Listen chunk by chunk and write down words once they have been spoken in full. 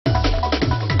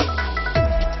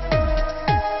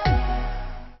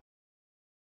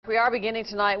We are beginning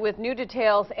tonight with new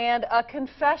details and a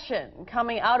confession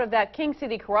coming out of that King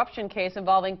City corruption case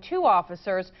involving two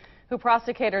officers who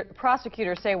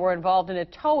prosecutors say were involved in a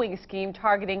towing scheme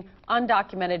targeting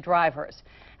undocumented drivers.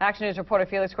 Action News reporter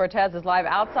Felix Cortez is live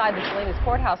outside the Salinas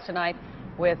courthouse tonight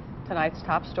with tonight's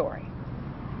top story.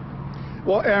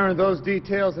 Well, Aaron, those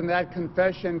details and that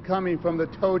confession coming from the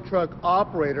tow truck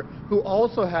operator, who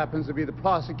also happens to be the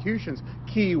prosecution's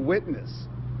key witness.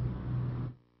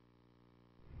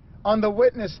 On the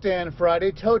witness stand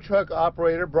Friday, tow truck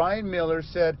operator Brian Miller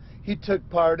said he took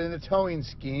part in a towing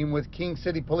scheme with King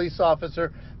City police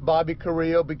officer Bobby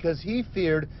Carrillo because he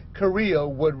feared Carrillo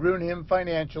would ruin him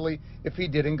financially if he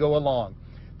didn't go along.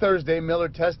 Thursday, Miller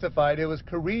testified it was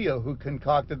Carrillo who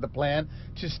concocted the plan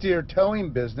to steer towing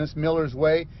business Miller's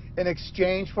way in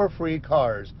exchange for free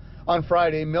cars. On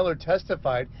Friday, Miller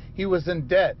testified he was in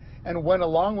debt and went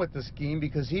along with the scheme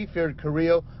because he feared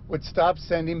Carrillo would stop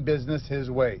sending business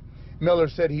his way. Miller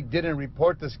said he didn't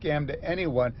report the scam to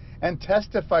anyone and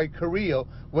testified Carrillo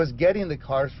was getting the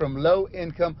cars from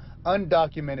low-income,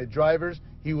 undocumented drivers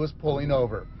he was pulling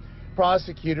over.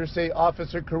 Prosecutors say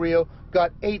Officer Carrillo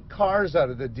got 8 cars out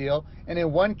of the deal, and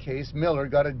in one case, Miller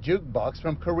got a jukebox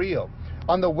from Carrillo.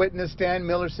 On the witness stand,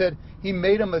 Miller said he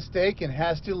made a mistake and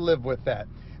has to live with that.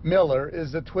 Miller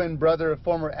is the twin brother of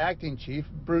former acting chief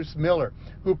Bruce Miller,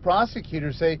 who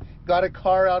prosecutors say got a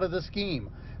car out of the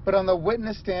scheme. But on the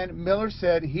witness stand, Miller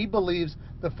said he believes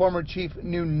the former chief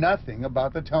knew nothing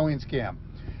about the towing scam.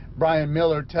 Brian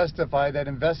Miller testified that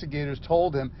investigators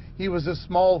told him he was a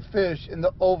small fish in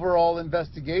the overall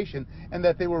investigation and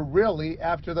that they were really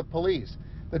after the police.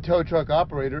 The tow truck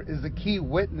operator is the key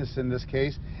witness in this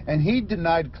case, and he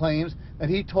denied claims that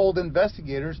he told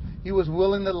investigators he was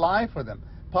willing to lie for them,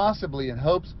 possibly in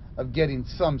hopes of getting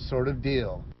some sort of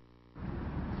deal.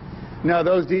 Now,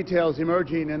 those details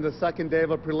emerging in the second day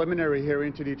of a preliminary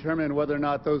hearing to determine whether or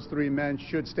not those 3 men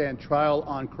should stand trial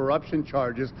on corruption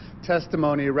charges.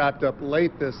 Testimony wrapped up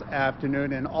late this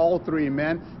afternoon, and all 3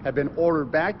 men have been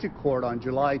ordered back to court on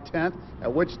July 10th,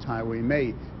 at which time we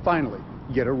may finally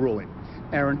get a ruling.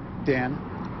 Aaron, Dan.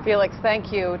 Felix,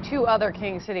 thank you. 2 other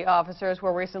King City officers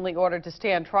were recently ordered to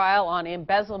stand trial on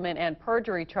embezzlement and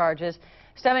perjury charges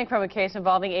stemming from a case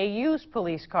involving a used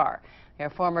police car.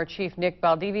 Former Chief Nick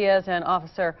Baldivias and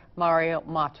Officer Mario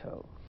Mato.